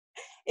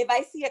if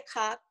I see a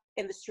cop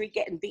in the street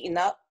getting beaten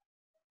up,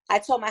 I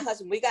told my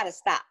husband, we got to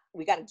stop.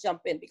 We got to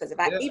jump in, because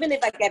even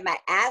if I get my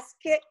ass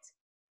kicked,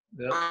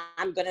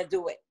 I'm going to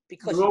do it,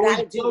 because you got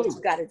to do what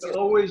you got to do. You're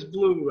always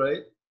blue,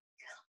 right?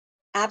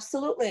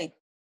 Absolutely.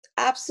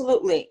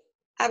 Absolutely.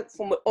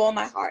 From all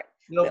my heart.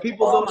 You know,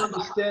 people don't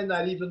understand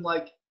that, even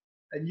like,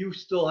 and you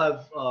still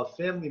have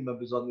family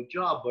members on the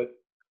job, but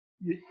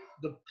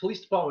the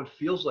police department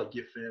feels like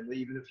your family,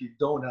 even if you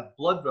don't have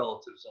blood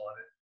relatives on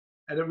it.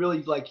 And it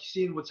really, like,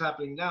 seeing what's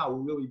happening now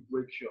really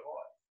breaks your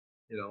heart,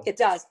 you know? It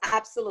does.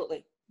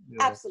 Absolutely. You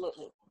know?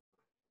 Absolutely.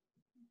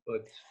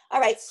 But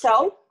all right.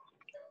 So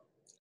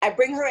I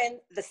bring her in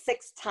the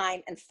 6th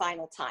time and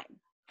final time.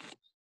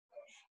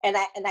 And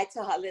I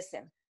tell her,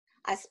 listen,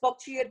 I spoke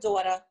to your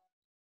daughter.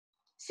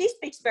 She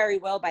speaks very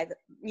well, by the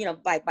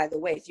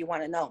way, if you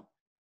want to know,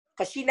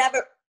 because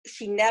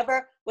she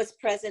never was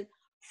present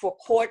for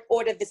court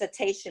order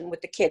visitation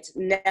with the kids.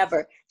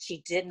 Never.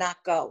 She did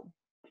not go.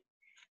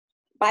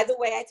 By the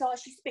way, I told her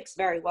she speaks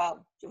very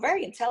well. She's a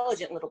very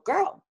intelligent little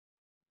girl.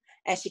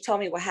 And she told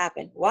me what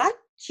happened. What?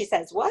 She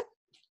says, what?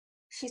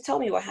 She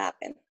told me what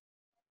happened.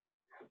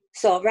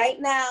 So right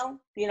now,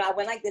 I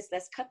went like this.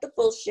 Let's cut the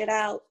bullshit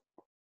out.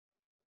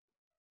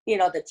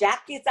 The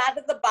jacket's out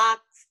of the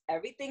box.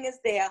 Everything is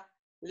there.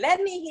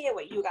 Let me hear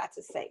what you got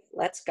to say.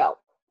 Let's go.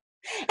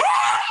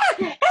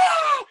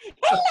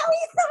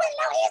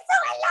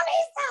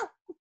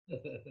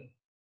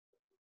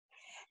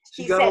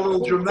 She got a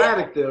little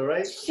dramatic there,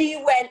 right? She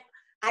went,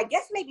 I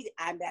guess maybe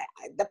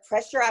the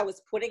pressure I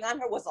was putting on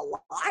her was a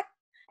lot.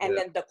 And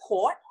then the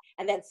court,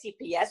 and then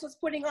CPS was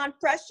putting on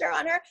pressure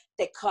on her.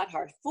 They cut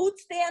her food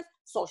stamps,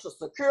 Social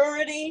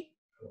Security.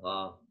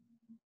 Wow.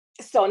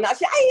 So now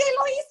she, ay,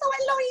 lo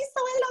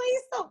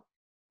hizo.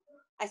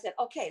 I said,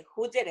 okay,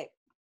 who did it?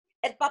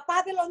 El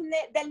papá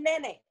del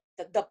nene,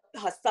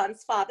 her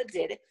son's father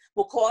did it.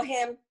 We'll call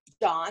him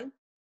John.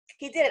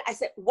 He did it. I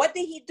said, what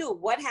did he do?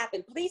 What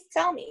happened? Please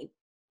tell me.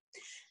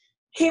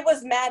 He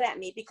was mad at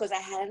me because I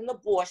had an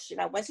abortion.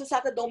 I went to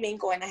Santo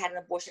Domingo and I had an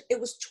abortion. It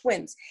was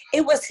twins.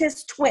 It was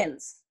his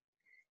twins.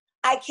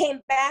 I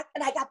came back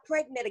and I got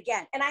pregnant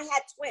again and I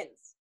had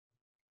twins.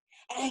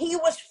 And he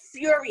was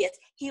furious.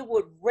 He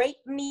would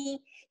rape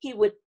me. He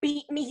would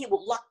beat me. He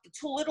would lock the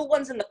 2 little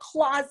ones in the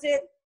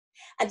closet.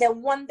 And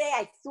then one day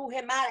I threw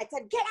him out. I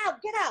said, get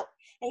out, get out.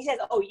 And he says,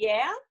 oh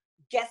yeah?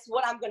 Guess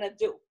what I'm going to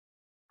do?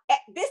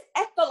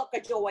 Esto lo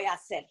que yo voy a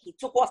hacer. He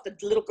took off the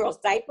little girl's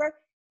diaper.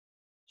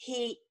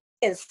 He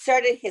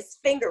inserted his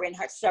finger in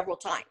her several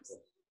times.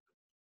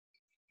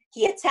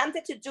 He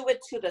attempted to do it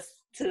to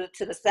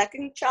the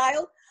second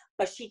child,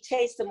 but she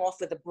chased him off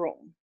with a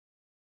broom.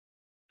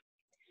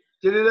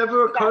 Did it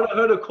ever occur to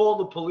her to call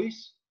the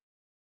police?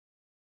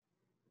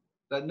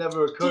 That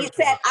never occurred. He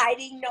said, I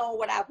didn't know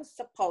what I was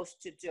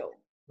supposed to do.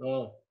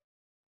 Oh.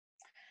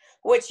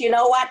 Which, you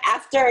know what?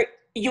 After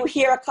you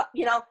hear,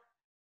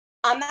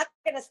 I'm not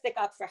going to stick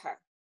up for her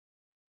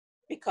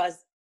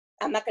because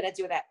I'm not going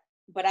to do that.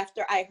 But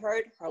after I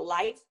heard her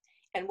life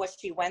and what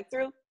she went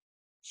through,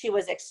 she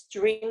was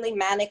extremely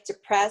manic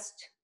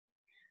depressed.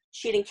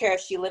 She didn't care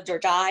if she lived or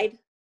died.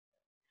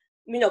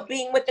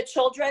 Being with the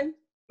children.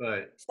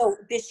 Right. So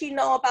did she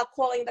know about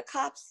calling the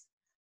cops?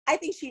 I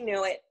think she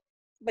knew it,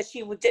 but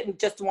she didn't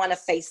just want to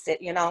face it,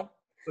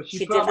 But she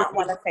did not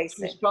want to face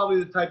it. She's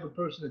probably the type of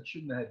person that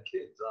shouldn't have had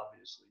kids,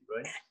 obviously,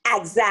 right?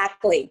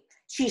 Exactly.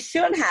 She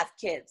shouldn't have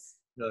kids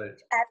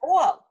at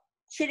all.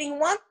 She didn't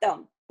want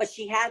them, but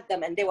she had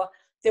them, and they were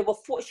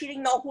she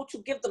didn't know who to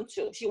give them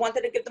to. She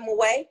wanted to give them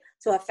away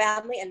to her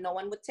family, and no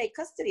one would take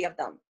custody of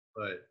them.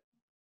 Right.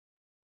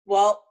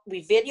 Well,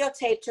 we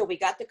videotaped her. We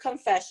got the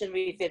confession.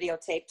 We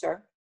videotaped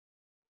her.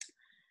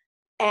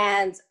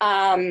 And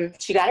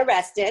she got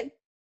arrested,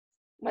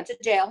 went to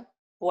jail,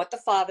 brought the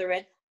father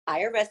in.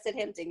 I arrested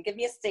him, didn't give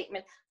me a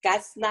statement,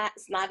 got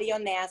snotty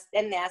and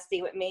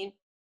nasty with me.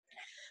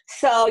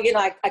 So,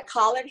 I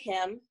collared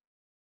him.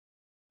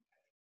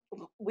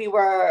 We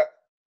were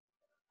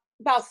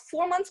about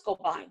 4 months go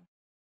by.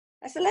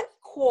 I said, let me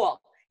call.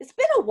 It's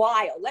been a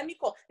while. Let me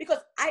call. Because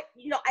I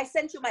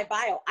sent you my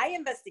bio. I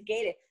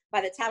investigated,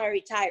 by the time I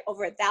retired,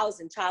 over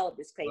 1,000 child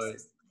abuse cases.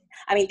 Right.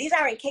 I mean, these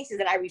aren't cases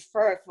that I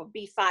referred from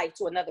B5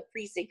 to another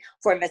precinct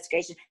for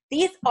investigation.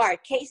 These are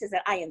cases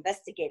that I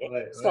investigated.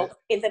 Right, so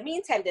in the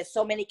meantime, there's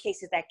so many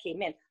cases that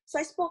came in. So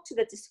I spoke to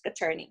the district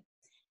attorney,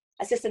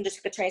 assistant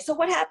district attorney. So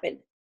what happened?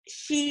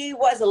 She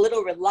was a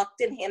little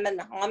reluctant, him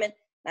and Harmon.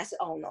 And I said,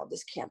 oh no,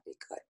 this can't be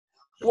good.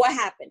 What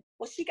happened?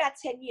 Well, she got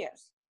 10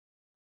 years.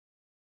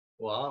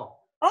 Wow.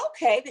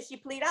 Okay, did she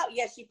plead out?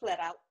 Yes, she pled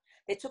out.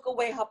 They took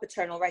away her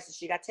paternal rights and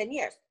she got 10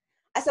 years.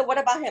 I said, what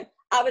about him?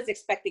 I was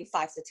expecting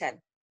 5 to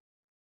 10.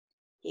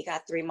 He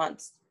got 3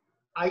 months.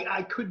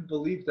 I couldn't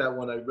believe that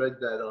when I read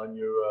that on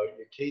your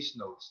case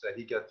notes that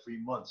he got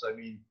 3 months. I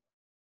mean,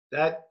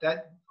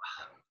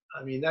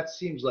 that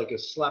seems like a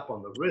slap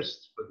on the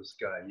wrist for this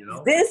guy,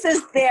 This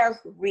is their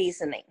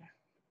reasoning.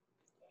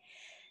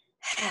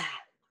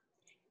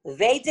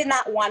 They did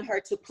not want her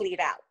to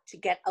plead out to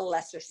get a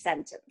lesser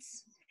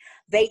sentence.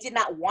 They did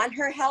not want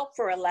her help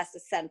for a lesser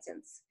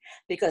sentence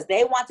because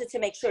they wanted to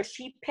make sure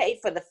she paid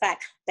for the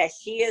fact that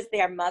she is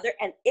their mother,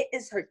 and it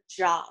is her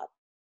job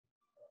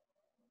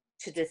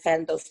to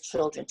defend those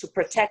children, to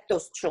protect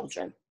those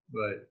children.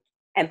 Right.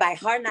 And by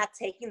her not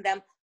taking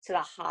them to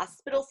the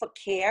hospital for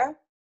care,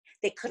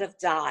 they could have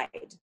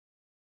died.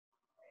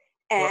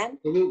 And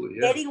absolutely,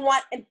 yeah.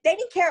 they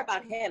didn't care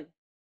about him.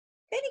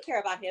 They didn't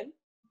care about him.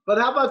 But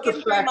how about the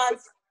Give him 3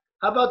 months.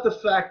 How about the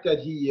fact that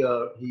he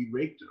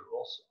raped her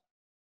also?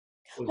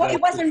 Well,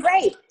 it wasn't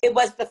rape. It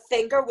was the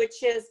finger,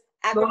 which is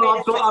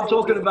aggravated. No, I'm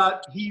talking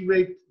about he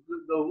raped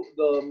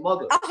the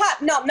mother.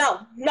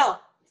 No.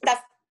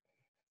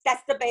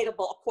 That's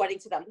debatable according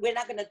to them. We're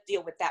not going to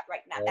deal with that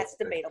right now. Okay. That's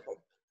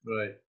debatable.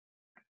 Right.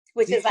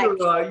 Which these is like,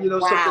 are,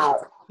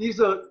 wow. These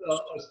are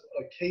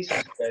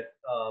cases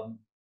that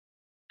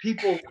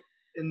people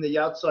in the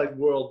outside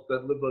world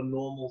that live a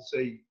normal,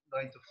 say,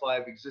 9 to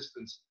 5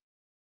 existence,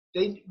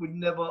 they would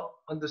never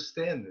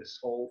understand this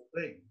whole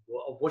thing.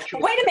 Of what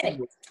you're Wait a saying.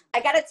 minute.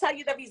 I got to tell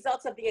you the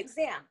results of the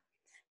exam.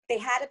 They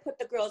had to put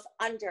the girls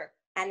under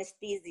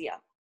anesthesia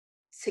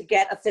to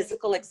get a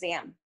physical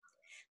exam.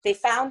 They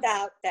found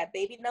out that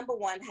baby number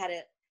 1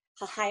 her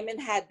hymen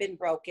had been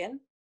broken.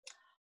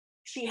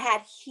 She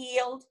had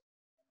healed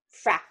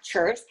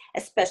fractures,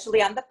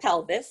 especially on the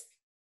pelvis,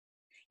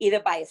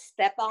 either by a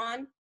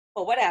step-on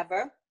or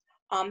whatever.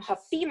 Her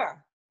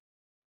femur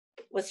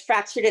was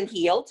fractured and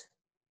healed.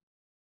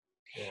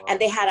 Wow. And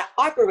they had to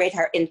operate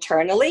her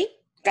internally,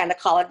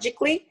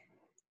 gynecologically,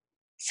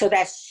 so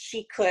that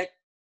she could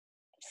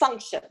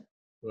function.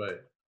 Right.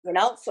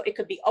 So it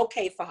could be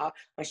okay for her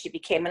when she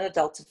became an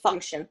adult to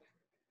function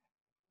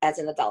as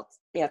an adult,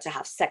 to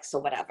have sex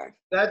or whatever.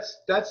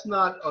 That's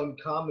not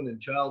uncommon in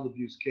child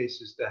abuse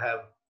cases to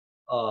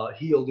have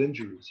healed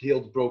injuries,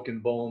 healed broken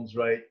bones,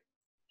 right?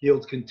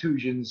 Healed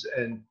contusions,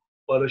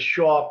 but a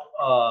sharp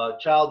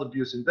child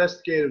abuse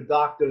investigator,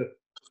 doctor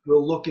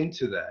will look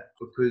into that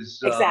because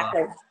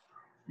exactly.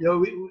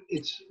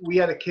 We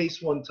had a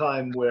case one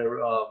time where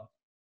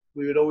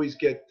we would always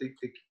get the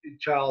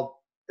child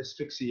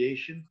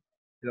asphyxiation.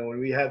 When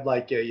we had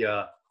like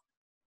a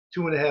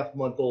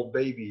 2.5-month-old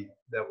baby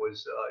that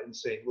was in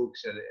St.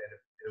 Luke's and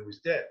it was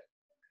dead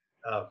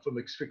from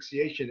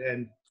asphyxiation.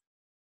 And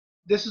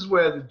this is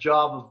where the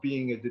job of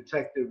being a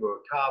detective or a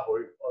cop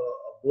or a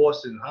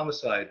boss in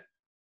homicide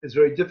is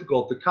very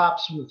difficult. The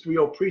cops from the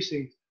 3-0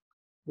 precinct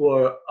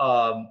were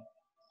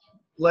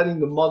letting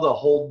the mother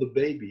hold the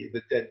baby,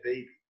 the dead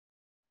baby.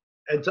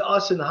 And to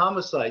us in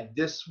homicide,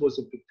 this was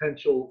a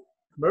potential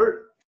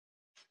murder.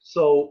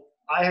 So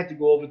I had to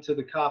go over to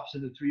the cops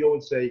in the 3-0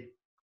 and say,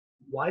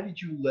 why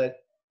did you let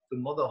the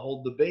mother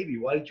hold the baby?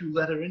 Why did you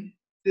let her in?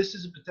 This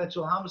is a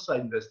potential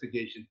homicide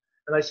investigation.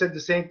 And I said the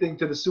same thing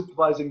to the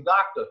supervising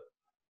doctor.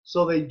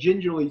 So they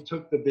gingerly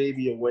took the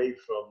baby away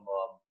from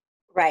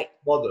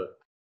mother.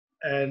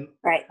 And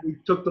we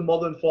took the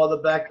mother and father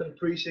back to the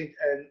precinct,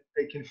 and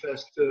they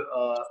confessed to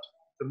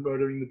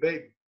murdering the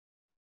baby.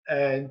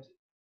 And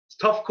it's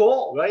a tough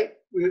call, right?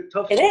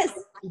 It is.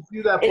 To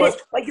do that, it is.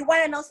 But you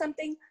want to know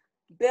something,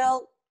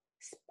 Bill?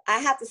 I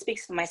have to speak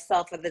for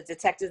myself, for the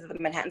detectives of the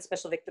Manhattan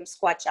Special Victims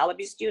Squad, Child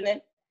Abuse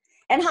Unit,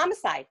 and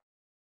Homicide.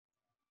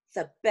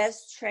 The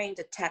best trained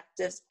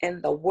detectives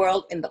in the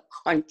world, in the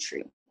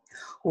country.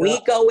 We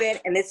go in,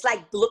 and it's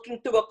like looking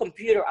through a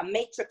computer, a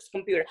matrix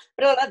computer.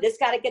 This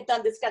got to get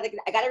done.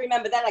 I got to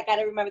remember that. I got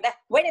to remember that.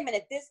 Wait a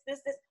minute. This.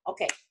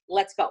 Okay,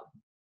 let's go.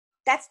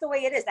 That's the way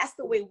it is. That's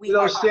the way we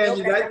are.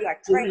 Sandy, we are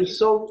trained.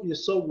 You're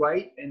so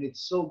right, and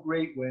it's so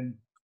great when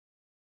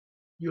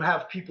you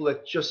have people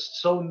that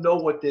just so know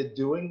what they're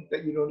doing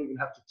that you don't even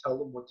have to tell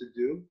them what to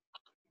do.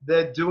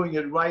 They're doing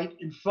it right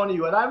in front of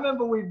you. And I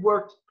remember we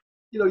worked,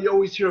 you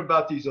always hear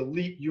about these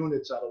elite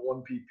units out of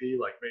 1PP,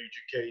 like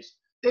Major Case.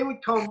 They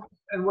would come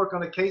and work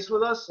on a case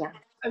with us,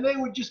 and they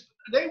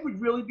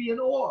would really be in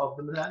awe of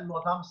the Manhattan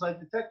North Homicide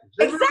detectives.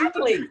 They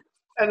exactly. Really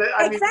and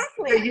I mean,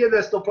 they hear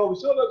this, they'll probably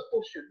say, oh, that's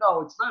bullshit.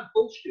 No, it's not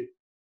bullshit.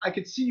 I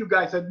could see you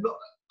guys. I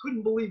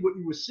couldn't believe what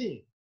you were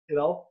seeing,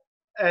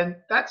 and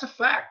that's a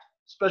fact.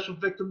 Special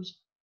victims,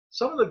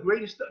 some of the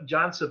greatest,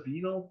 John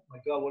Sabino, my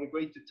God, what a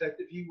great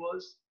detective he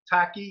was.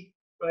 Taki,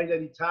 right?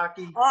 Eddie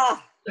Taki. Oh,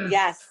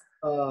 yes.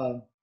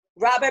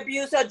 Robert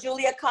Buser,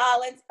 Julia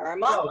Collins,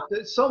 Irma.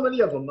 There's so many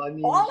of them. I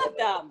mean, all of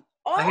them.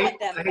 I hate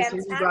to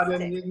leave out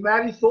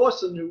Maddie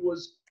Thorson, who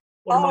was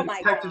one of my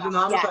detectives in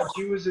homicide.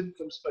 She was in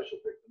some Special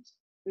Victims.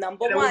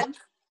 Number one.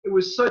 It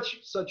was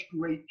such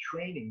great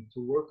training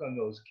to work on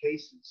those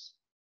cases,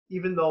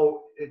 even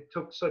though it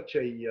took such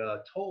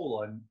a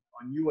toll on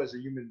you as a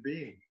human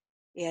being.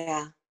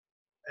 Yeah.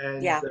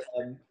 And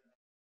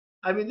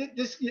I mean,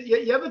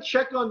 you ever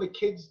check on the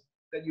kids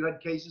that you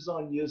had cases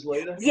on years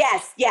later?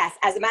 Yes.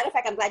 As a matter of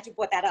fact, I'm glad you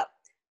brought that up,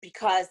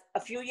 because a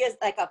few years,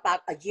 like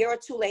about a year or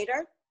two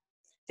later,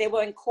 they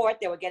were in court.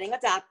 They were getting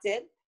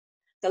adopted.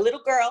 The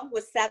little girl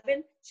was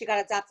 7. She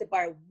got adopted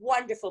by a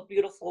wonderful,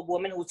 beautiful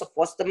woman who's a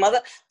foster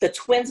mother. The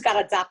twins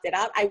got adopted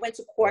out. I went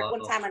to court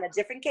one time on a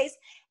different case,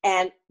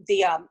 and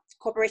the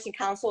Corporation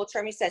Counsel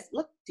attorney says,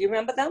 look, do you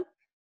remember them?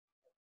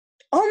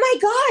 Oh my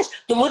gosh,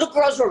 the little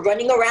girls were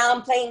running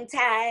around playing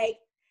tag.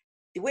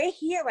 We're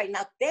here right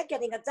now. They're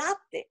getting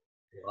adopted.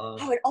 Wow.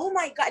 I went, oh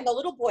my God, and the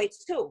little boys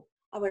too.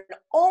 I went,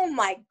 oh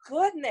my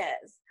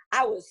goodness.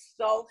 I was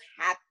so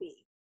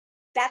happy.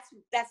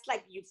 That's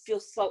like you feel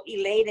so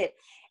elated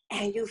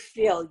and you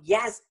feel,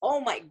 yes,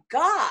 oh my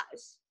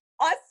gosh,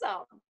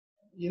 awesome.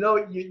 You know,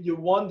 you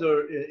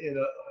wonder in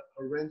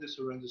a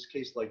horrendous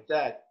case like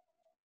that,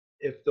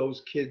 if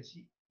those kids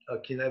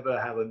can ever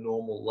have a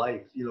normal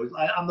life. You know,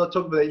 I'm not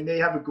talking about they may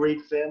have a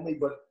great family,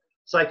 but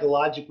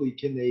psychologically,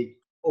 can they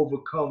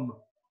overcome,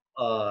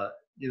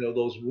 you know,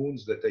 those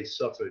wounds that they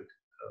suffered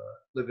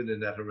living in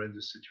that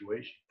horrendous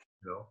situation,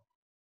 you know?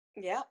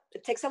 Yeah,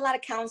 it takes a lot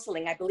of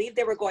counseling. I believe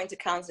they were going to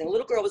counseling. The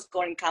little girl was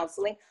going to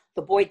counseling.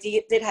 The boy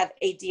did have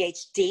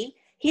ADHD.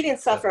 He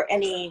didn't suffer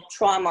any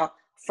trauma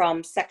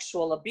from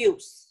sexual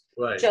abuse,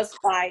 Right. just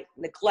by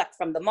neglect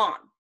from the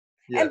mom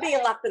and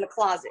being locked in the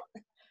closet.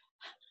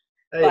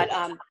 Hey, But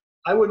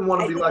I wouldn't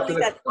want to be locked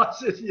in a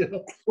closet, you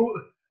know.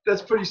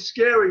 That's pretty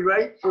scary,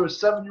 right? For a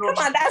 7-year-old.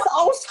 Come on, that's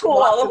old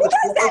school. Who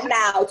does that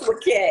now to a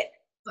kid?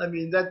 I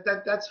mean,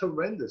 that's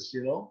horrendous,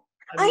 you know.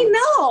 I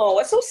know.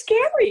 It's so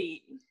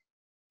scary.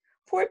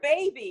 Poor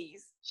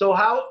babies. So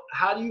how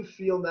do you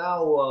feel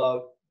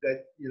now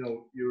that, you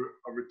know, you're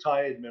a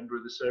retired member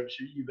of the service?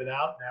 You've been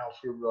out now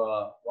for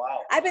wow.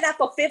 I've been out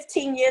for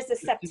 15 years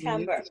this 15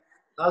 September. years?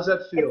 How's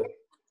that feel?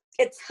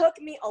 It took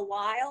me a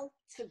while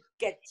to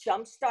get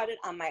jump started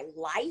on my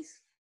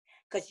life,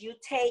 because you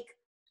take,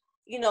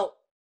 you know,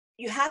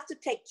 you have to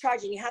take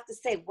charge and you have to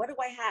say, what do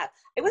I have?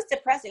 It was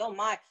depressing. Oh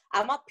my,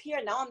 I'm up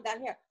here, now I'm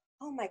down here.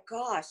 Oh my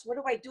gosh, what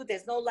do I do?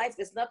 There's no life,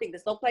 there's nothing,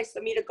 there's no place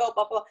for me to go,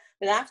 blah, blah.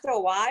 But after a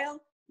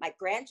while, my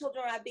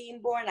grandchildren are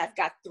being born. I've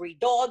got 3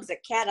 dogs, a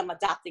cat, I'm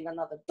adopting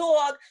another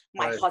dog.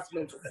 My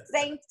husband's a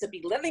saint to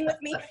be living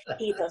with me.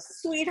 He's a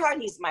sweetheart,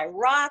 he's my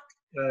rock.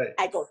 Right.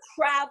 I go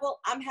travel.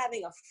 I'm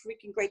having a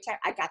freaking great time.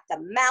 I got the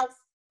mouth.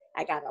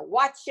 I got to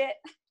watch it.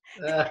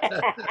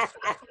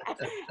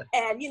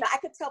 And, you know, I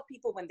could tell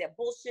people when they're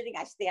bullshitting,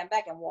 I stand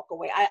back and walk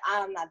away.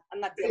 I'm not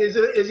dealing with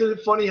it. Isn't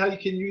it funny how you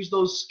can use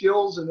those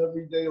skills in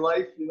everyday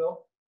life, you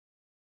know?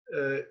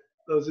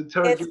 Those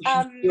interrogation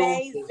skills. It's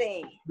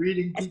amazing.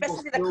 Reading people's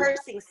especially the skills.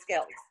 cursing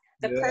skills.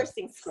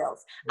 Cursing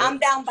skills. Yeah. I'm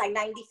down by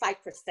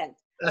 95%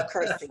 of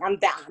cursing. I'm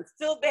down. I'm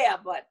still there,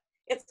 but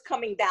it's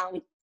coming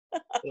down.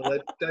 Well,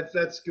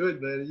 that's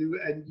good, man. You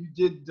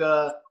did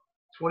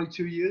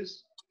 22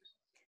 years?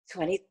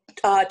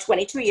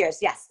 22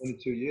 years, yes.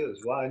 22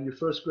 years. Wow. And you're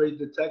first grade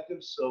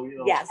detective, so, you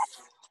know. Yes.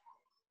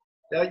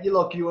 That,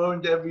 you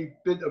earned every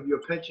bit of your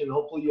pension.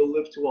 Hopefully you'll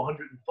live to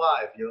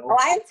 105, you know. Oh,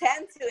 I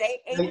intend to.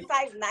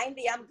 85,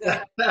 90, I'm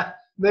good.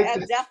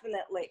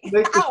 Definitely.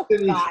 Oh,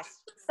 city, gosh.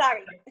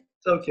 Sorry.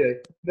 It's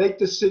okay. Make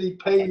the city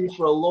pay you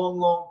for a long,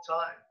 long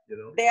time, you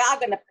know. They are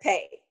going to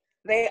pay.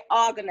 They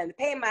are going to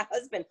pay my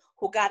husband,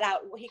 who got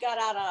out. He got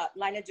out of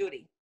line of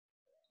duty.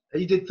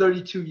 He did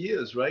 32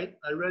 years, right?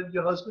 I read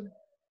your husband.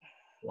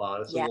 Wow,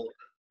 that's a long.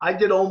 I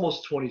did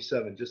almost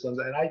 27,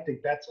 and I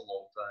think that's a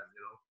long time,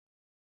 you know.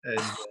 And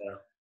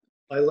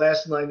my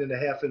last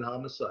 9.5 in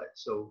homicide.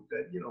 So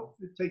that, you know,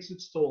 it takes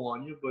its toll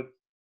on you, but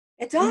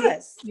it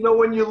does. You know,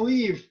 when you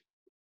leave,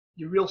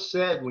 you're real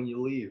sad when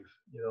you leave,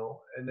 you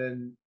know, and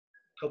then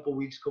a couple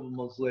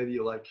months later,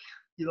 you're like,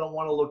 you don't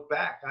want to look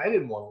back. I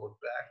didn't want to look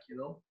back, you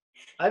know.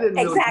 I didn't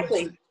really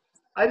exactly. miss it.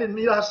 I didn't,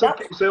 you know, how some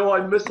people say, oh,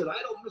 I miss it. I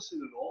don't miss it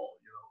at all,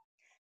 you know.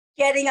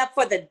 Getting up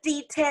for the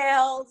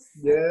details.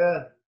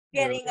 Yeah.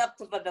 Getting up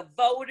for the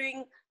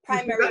voting,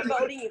 primary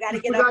voting. You got to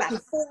get up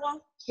at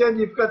 4.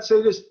 Sandy, you've got to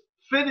say this,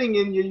 fitting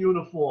in your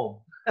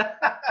uniform.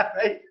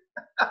 Right?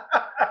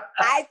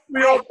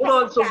 We all put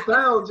on some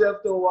pounds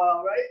after a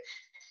while, right?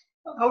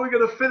 How are we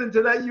going to fit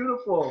into that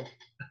uniform?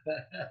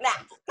 Nah,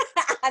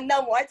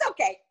 no more. It's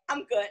okay.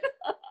 I'm good.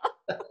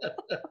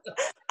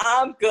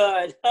 I'm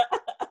good.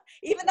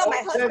 Even though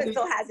my husband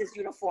still has his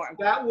uniform.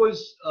 That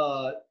was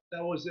a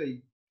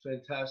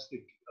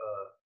fantastic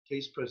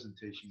case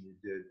presentation you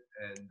did,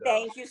 and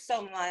thank you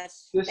so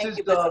much.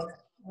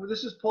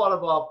 This is part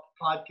of our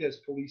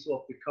podcast, Police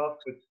Off the Cuff,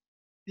 but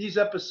these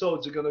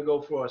episodes are going to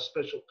go for our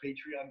special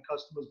Patreon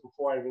customers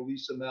before I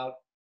release them out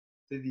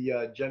to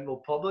the general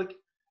public.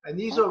 And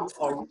these are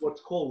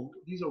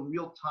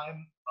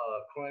real-time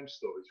crime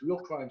stories, real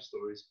crime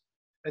stories.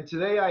 And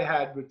today I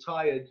had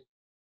retired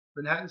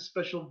Manhattan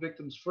Special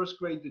Victims first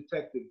grade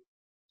detective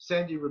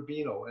Sandy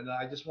Rubino, and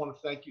I just want to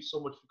thank you so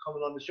much for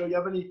coming on the show. You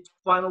have any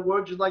final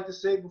words you'd like to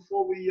say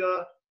before we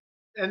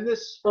end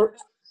this?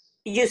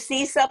 You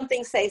see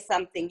something, say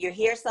something. You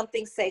hear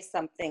something, say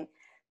something.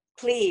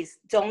 Please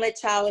don't let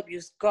child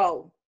abuse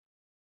go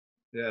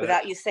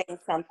without you saying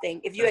something.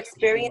 If you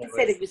experience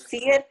it, if you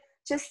see it,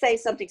 just say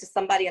something to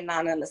somebody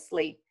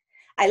anonymously.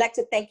 I'd like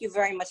to thank you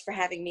very much for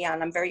having me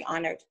on. I'm very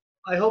honored.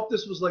 I hope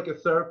this was like a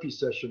therapy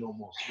session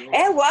almost. You know?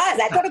 It was.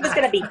 I thought it was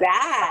going to be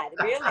bad.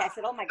 Really? I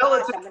said, oh my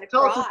gosh, I'm going to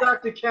cry. Tell it to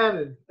Dr.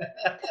 Cannon.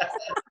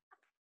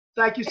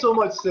 Thank you so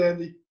much,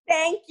 Sandy.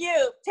 Thank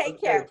you.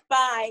 Take care.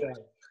 Bye.